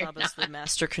Saba's the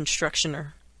master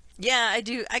constructioner. Yeah, I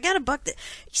do. I gotta buck the...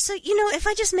 So, if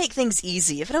I just make things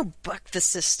easy, if I don't buck the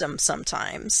system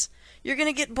sometimes, you're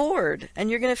gonna get bored. And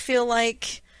you're gonna feel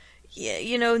like,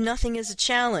 nothing is a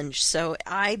challenge. So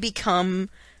I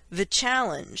become the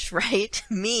challenge, right?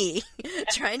 Me.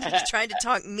 trying to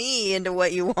talk me into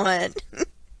what you want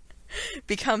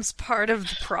becomes part of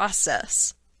the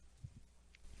process.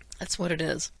 That's what it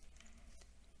is.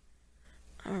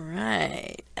 All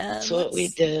right. That's what we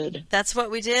did. That's what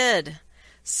we did.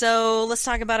 So let's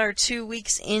talk about our 2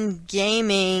 weeks in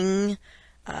gaming.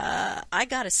 I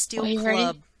got a Steel Club.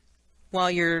 Ready?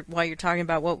 While you're talking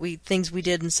about things we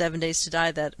did in 7 Days to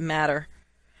Die that matter.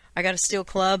 I got a Steel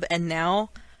Club, and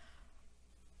now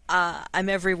I'm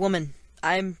every woman.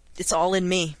 It's all in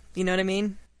me. You know what I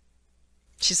mean?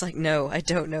 She's like, no, I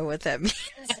don't know what that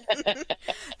means.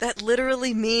 That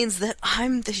literally means that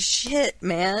I'm the shit,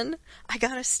 man. I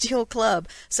got a Steel Club.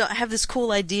 So I have this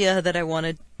cool idea that I want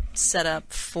to set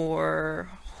up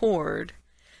for Horde,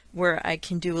 where I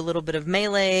can do a little bit of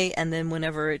melee, and then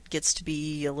whenever it gets to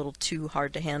be a little too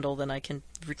hard to handle, then I can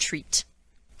retreat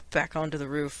back onto the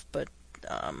roof. But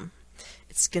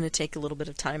it's going to take a little bit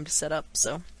of time to set up,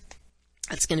 so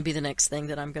that's going to be the next thing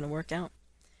that I'm going to work out.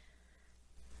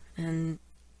 And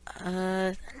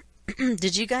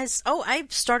did you guys... Oh, I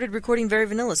started recording Very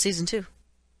Vanilla Season 2.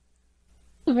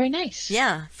 Oh, very nice.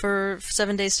 Yeah, for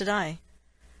 7 Days to Die.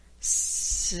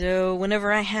 So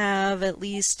whenever I have at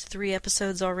least 3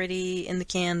 episodes already in the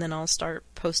can, then I'll start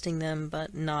posting them,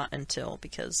 but not until,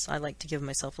 because I like to give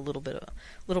myself a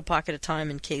little pocket of time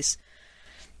in case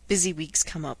busy weeks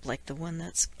come up, like the one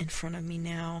that's in front of me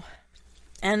now.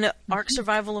 And Ark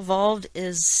Survival Evolved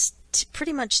is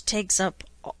pretty much takes up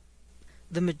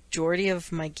the majority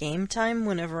of my game time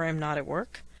whenever I'm not at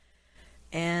work.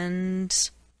 And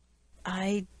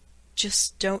I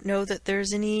just don't know that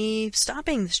there's any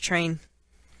stopping this train.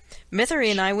 Mithery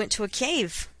and I went to a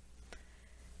cave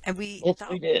And we Yes,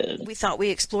 thought we did. we thought we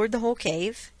explored the whole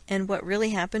cave, and what really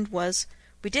happened was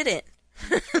we didn't.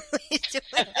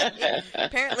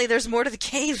 Apparently, there's more to the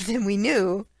cave than we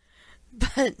knew.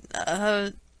 But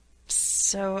I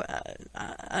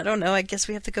don't know. I guess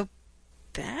we have to go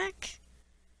back.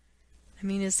 I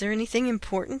mean, is there anything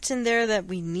important in there that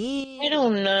we need? I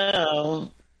don't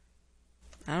know.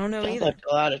 I don't know Sounds either. like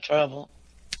a lot of trouble.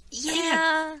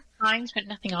 Yeah. Signs, but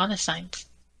nothing on the signs.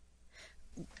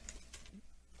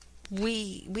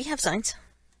 We have signs.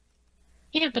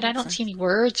 Yeah, but I don't see any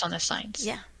words on the signs.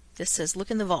 Yeah. This says, look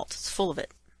in the vault. It's full of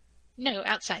it. No,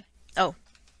 outside. Oh.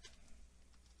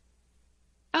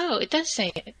 Oh, it does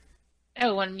say it.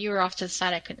 Oh, when you were off to the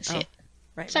side, I couldn't see it.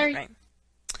 Right. Sorry. Right.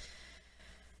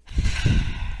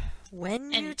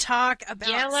 When you And talk about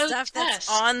yellow stuff that's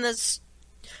dust. on this...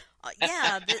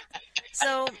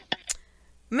 so...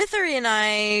 Mythery and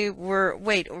I were,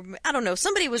 I don't know,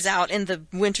 somebody was out in the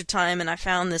wintertime and I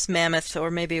found this mammoth, or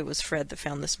maybe it was Fred that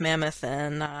found this mammoth,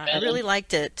 and I really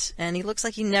liked it. And he looks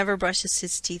like he never brushes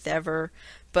his teeth ever,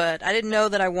 but I didn't know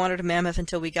that I wanted a mammoth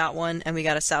until we got one, and we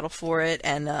got a saddle for it,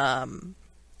 and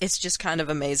it's just kind of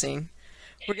amazing.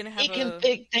 We're gonna have He can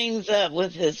pick things up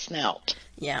with his snout.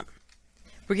 Yeah.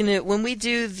 When we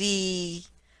do the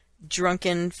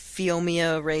Drunken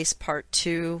Phiomia race part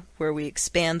 2, where we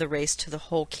expand the race to the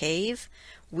whole cave,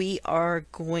 he's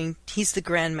the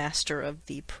grandmaster of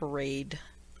the parade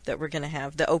that we're going to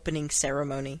have, the opening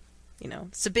ceremony. You know,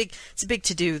 it's a big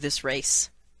to-do, this race.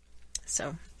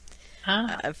 So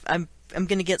I'm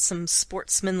going to get some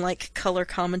sportsman-like color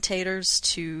commentators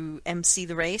to MC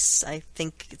the race. I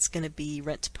think it's going to be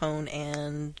Rentapone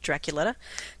and Draculetta.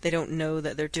 They don't know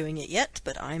that they're doing it yet,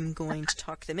 but I'm going to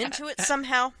talk them into it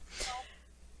somehow.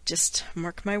 Just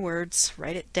mark my words,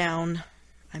 write it down.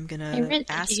 I'm going to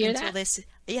ask until they say...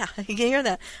 Yeah, you can hear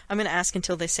that. I'm going to ask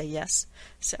until they say yes.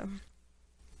 So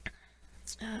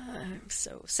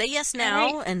say yes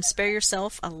now and spare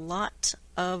yourself a lot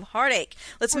of heartache.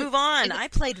 Let's move on. I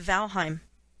played Valheim.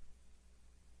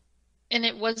 And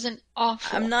it wasn't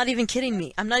awful. I'm not even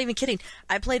kidding.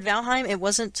 I played Valheim. It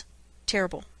wasn't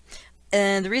terrible.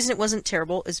 And the reason it wasn't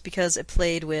terrible is because it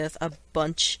played with a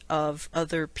bunch of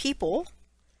other people.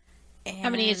 How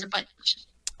many is a bunch?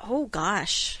 Oh,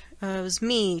 gosh. It was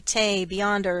me, Tay,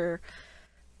 Beyonder,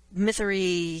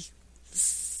 Mythery,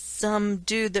 some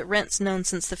dude that Rent's known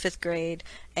since the 5th grade,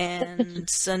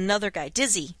 and another guy,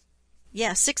 Dizzy.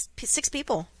 Yeah, six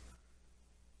people.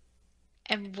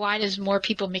 And why does more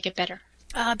people make it better?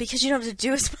 Because you don't have to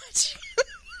do as much.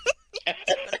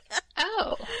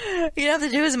 Oh. You don't have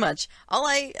to do as much.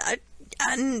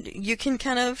 You can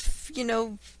kind of,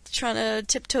 trying to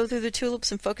tiptoe through the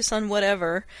tulips and focus on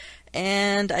whatever.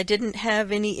 And I didn't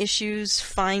have any issues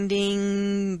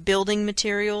finding building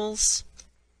materials.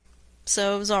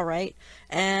 So it was alright.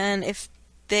 And if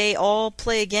they all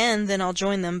play again, then I'll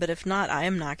join them. But if not, I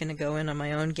am not going to go in on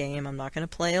my own game. I'm not going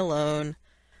to play alone.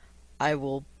 I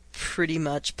will pretty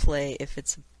much play if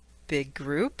it's a big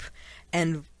group.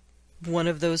 And one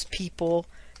of those people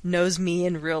knows me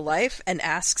in real life and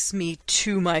asks me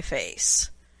to my face,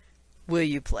 will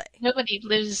you play? Nobody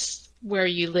lives where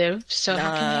you live, so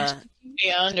how can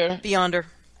you ask? Beyonder.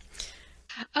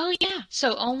 Oh, yeah.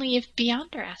 So only if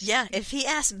Beyonder asks. Yeah, if he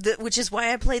asks, which is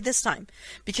why I played this time.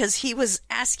 Because he was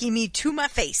asking me to my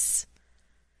face.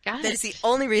 Got That it. is the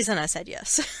only reason I said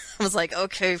yes. I was like,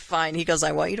 okay, fine. He goes,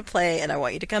 I want you to play, and I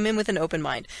want you to come in with an open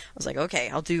mind. I was like, okay,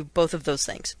 I'll do both of those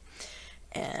things.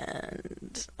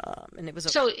 And it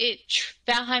was... So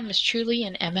Valheim is truly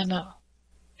an MMO.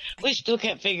 We still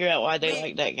can't figure out why they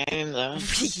like that game, though.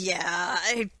 Yeah,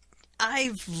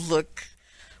 I look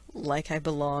like I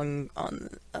belong on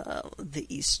the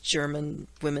East German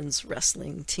women's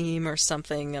wrestling team or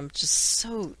something. I'm just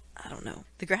so... I don't know.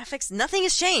 The graphics, nothing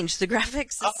has changed. The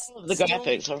graphics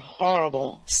Graphics are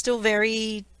horrible. Still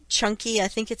very chunky. I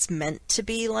think it's meant to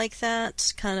be like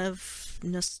that, kind of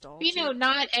nostalgic.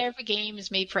 Not every game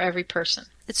is made for every person.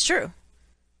 It's true.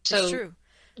 So it's true.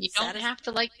 You don't have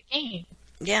to like the game.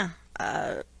 Yeah.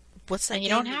 What's that And you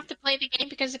game? don't have to play the game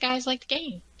because the guys like the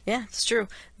game. Yeah, it's true.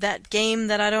 That game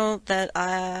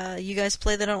that you guys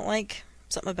play that I don't like,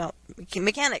 something about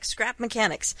mechanics, scrap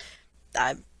mechanics.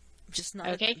 I'm just not...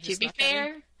 Okay, to be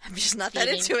fair, I'm just not that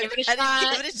into it. Give it a I shot.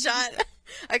 didn't give it a shot.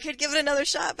 I could give it another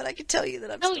shot, but I could tell you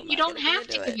that I'm No, still you not don't gonna have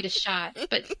be to into give it a shot.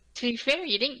 But to be fair,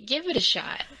 you didn't give it a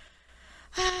shot.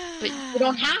 But you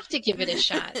don't have to give it a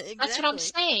shot. That's what I'm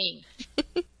saying.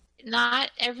 Not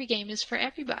every game is for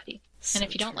everybody. So and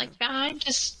if you don't true. like Valheim,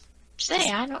 just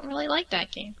say, I don't really like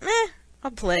that game.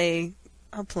 I'll play.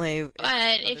 But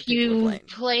other if people are you playing.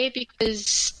 play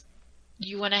because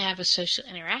you want to have a social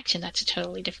interaction, that's a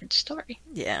totally different story.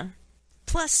 Yeah.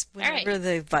 Plus, whenever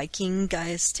the Viking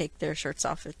guys take their shirts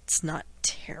off, it's not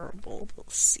terrible. We'll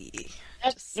see.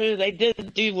 That's true. They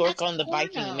did do work on the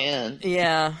Viking men.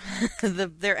 Yeah.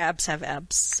 Their abs have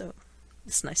abs, so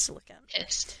it's nice to look at.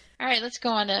 Yes. All right, let's go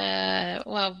on to,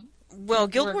 Well,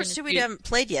 Guild Wars 2 we haven't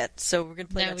played yet, so we're going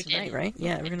to play that tonight, didn't. right?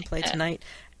 Yeah, we're going to play it tonight.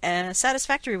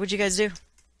 Satisfactory, what'd you guys do?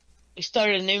 We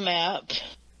started a new map.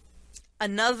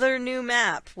 Another new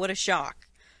map. What a shock.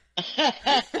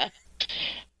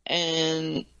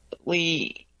 And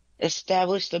we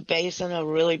established a base in a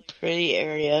really pretty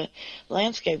area.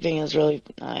 Landscaping is really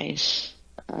nice.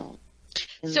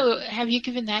 So, have you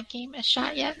given that game a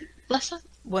shot yet, Lessa?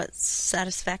 What's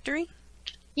Satisfactory?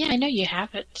 Yeah, I know you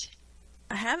have it.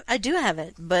 I do have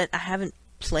it, but I haven't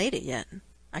played it yet.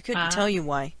 I couldn't tell you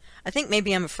why. I think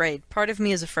maybe I'm afraid. Part of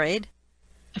me is afraid.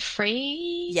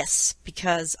 Afraid? Yes,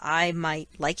 because I might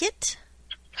like it.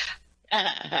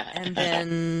 And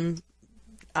then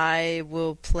I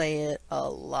will play it a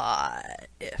lot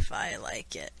if I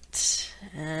like it.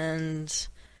 And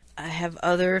I have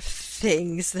other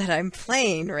things that I'm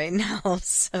playing right now,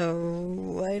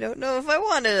 so I don't know if I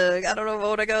want to. I don't know if I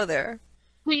want to go there.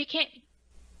 Well, you can't,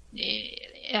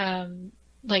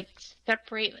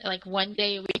 separate, one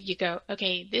day a week you go,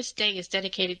 okay, this day is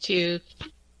dedicated to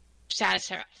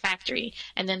Satisfactory,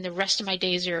 and then the rest of my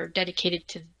days are dedicated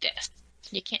to this.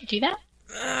 You can't do that?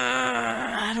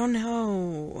 I don't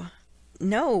know.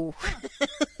 No.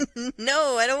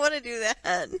 No, I don't want to do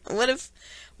that. What if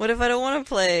I don't want to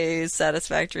play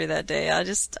Satisfactory that day? I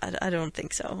don't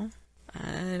think so.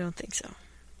 I don't think so.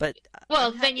 But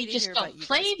well, then you just don't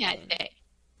play that day.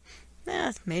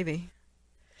 Yeah, maybe.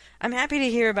 I'm happy to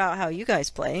hear about how you guys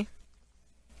play.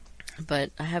 But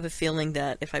I have a feeling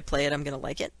that if I play it, I'm going to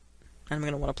like it. And I'm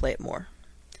going to want to play it more.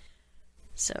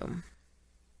 So,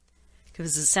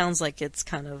 because it sounds like it's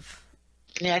kind of...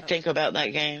 Yeah, I think about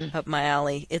that game. Up my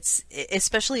alley. It's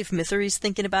especially if Mithery's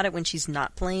thinking about it when she's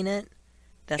not playing it.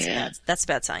 That's bad. That's a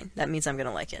bad sign. That means I'm going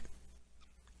to like it.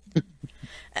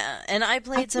 And I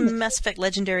played some Mass Effect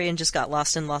Legendary and just got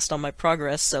lost all my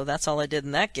progress, so that's all I did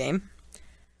in that game.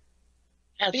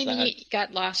 What do you mean you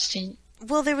got lost in...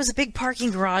 Well, there was a big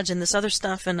parking garage and this other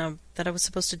stuff and that I was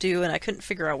supposed to do, and I couldn't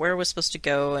figure out where I was supposed to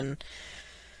go, and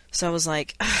so I was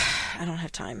like, I don't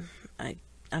have time. I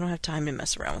don't have time to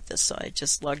mess around with this, so I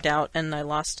just logged out, and I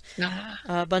lost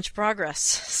a bunch of progress,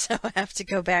 so I have to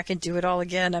go back and do it all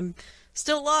again. I'm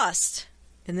still lost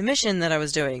in the mission that I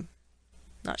was doing.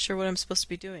 Not sure what I'm supposed to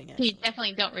be doing, actually. You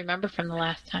definitely don't remember from the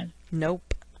last time.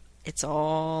 Nope. It's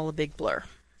all a big blur.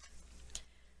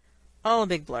 All a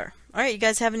big blur. All right, you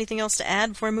guys have anything else to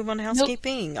add before I move on to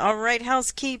housekeeping? Nope. All right,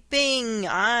 housekeeping.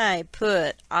 I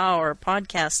put our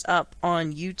podcast up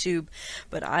on YouTube,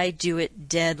 but I do it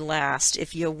dead last.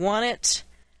 If you want it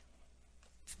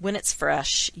when it's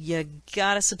fresh, you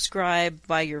gotta subscribe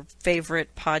by your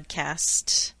favorite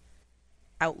podcast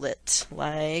outlet,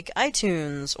 like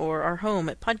iTunes or our home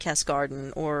at Podcast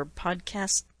Garden or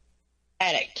Podcast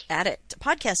Addict,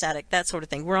 Podcast Addict, that sort of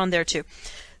thing. We're on there too.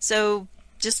 So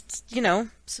just, subscribe.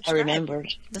 I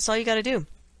remembered. That's all you got to do.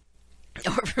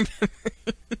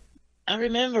 I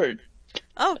remembered.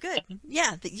 Oh, good.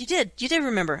 Yeah, you did. You did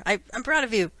remember. I'm proud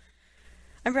of you.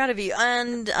 I'm proud of you.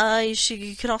 And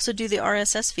you can also do the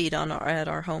RSS feed at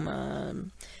our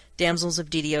home,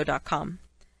 damselsofddo.com.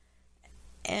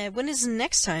 And when is the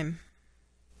next time?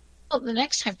 Well, the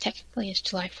next time technically is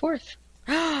July 4th.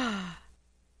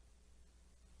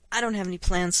 I don't have any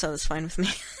plans, so it's fine with me.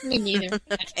 Me neither.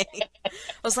 Okay. I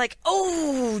was like,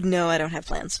 oh, no, I don't have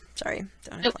plans. Sorry,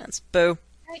 don't have plans. Boo. All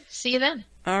right, see you then.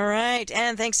 All right,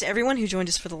 and thanks to everyone who joined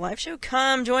us for the live show.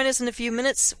 Come join us in a few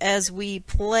minutes as we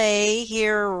play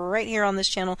right here on this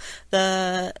channel,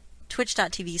 the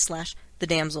twitch.tv/The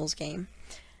Damsels Game.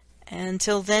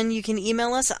 Until then, you can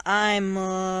email us.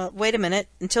 Wait a minute.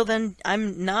 Until then,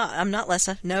 I'm not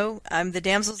Lessa. No, I'm the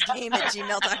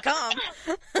damselsgame@gmail.com.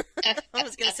 I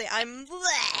was going to say,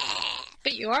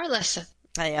 But you are Lessa.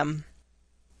 I am.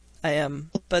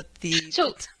 But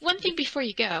So, one thing before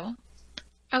you go,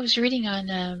 I was reading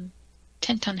on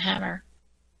 10 Ton Hammer,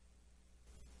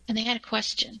 and they had a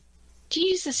question. Do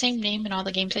you use the same name in all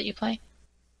the games that you play?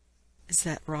 Is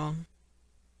that wrong?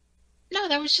 No,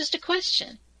 that was just a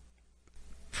question.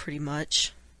 Pretty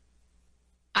much.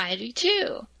 I do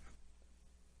too.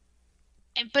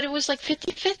 But it was like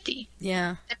 50-50.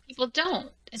 Yeah. And people don't.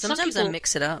 And sometimes I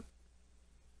mix it up.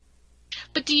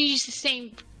 But do you use the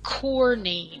same core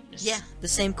names? Yeah, the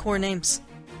same core names.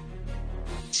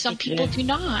 Some people do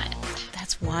not.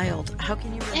 That's wild. How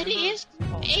can you remember? It is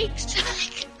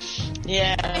exactly.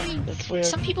 Yeah, I mean, that's weird.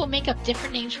 some people make up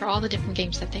different names for all the different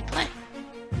games that they play.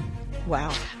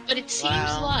 Wow. But it seems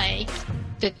Wow. like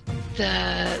the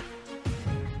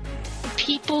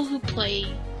people who play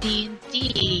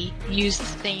D&D use the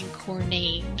same core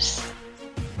names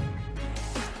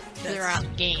throughout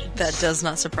games. That does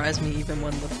not surprise me even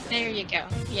one little bit. There you go.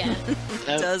 Yeah. Nope.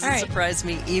 Doesn't All right. surprise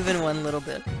me even one little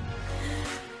bit.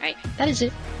 Alright, that is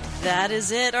it. That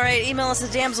is it. All right, email us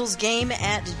at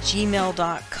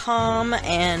damselsgame@gmail.com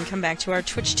and come back to our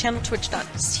Twitch channel,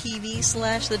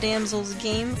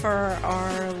 twitch.tv/thedamselsgame for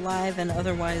our live and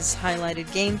otherwise highlighted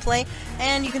gameplay.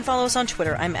 And you can follow us on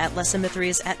Twitter. I'm at LessaMythery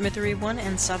is at Mythery1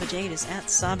 and SabaJade is at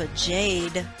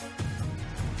SabaJade.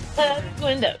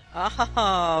 Window.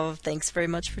 Oh, thanks very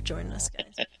much for joining us,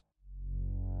 guys.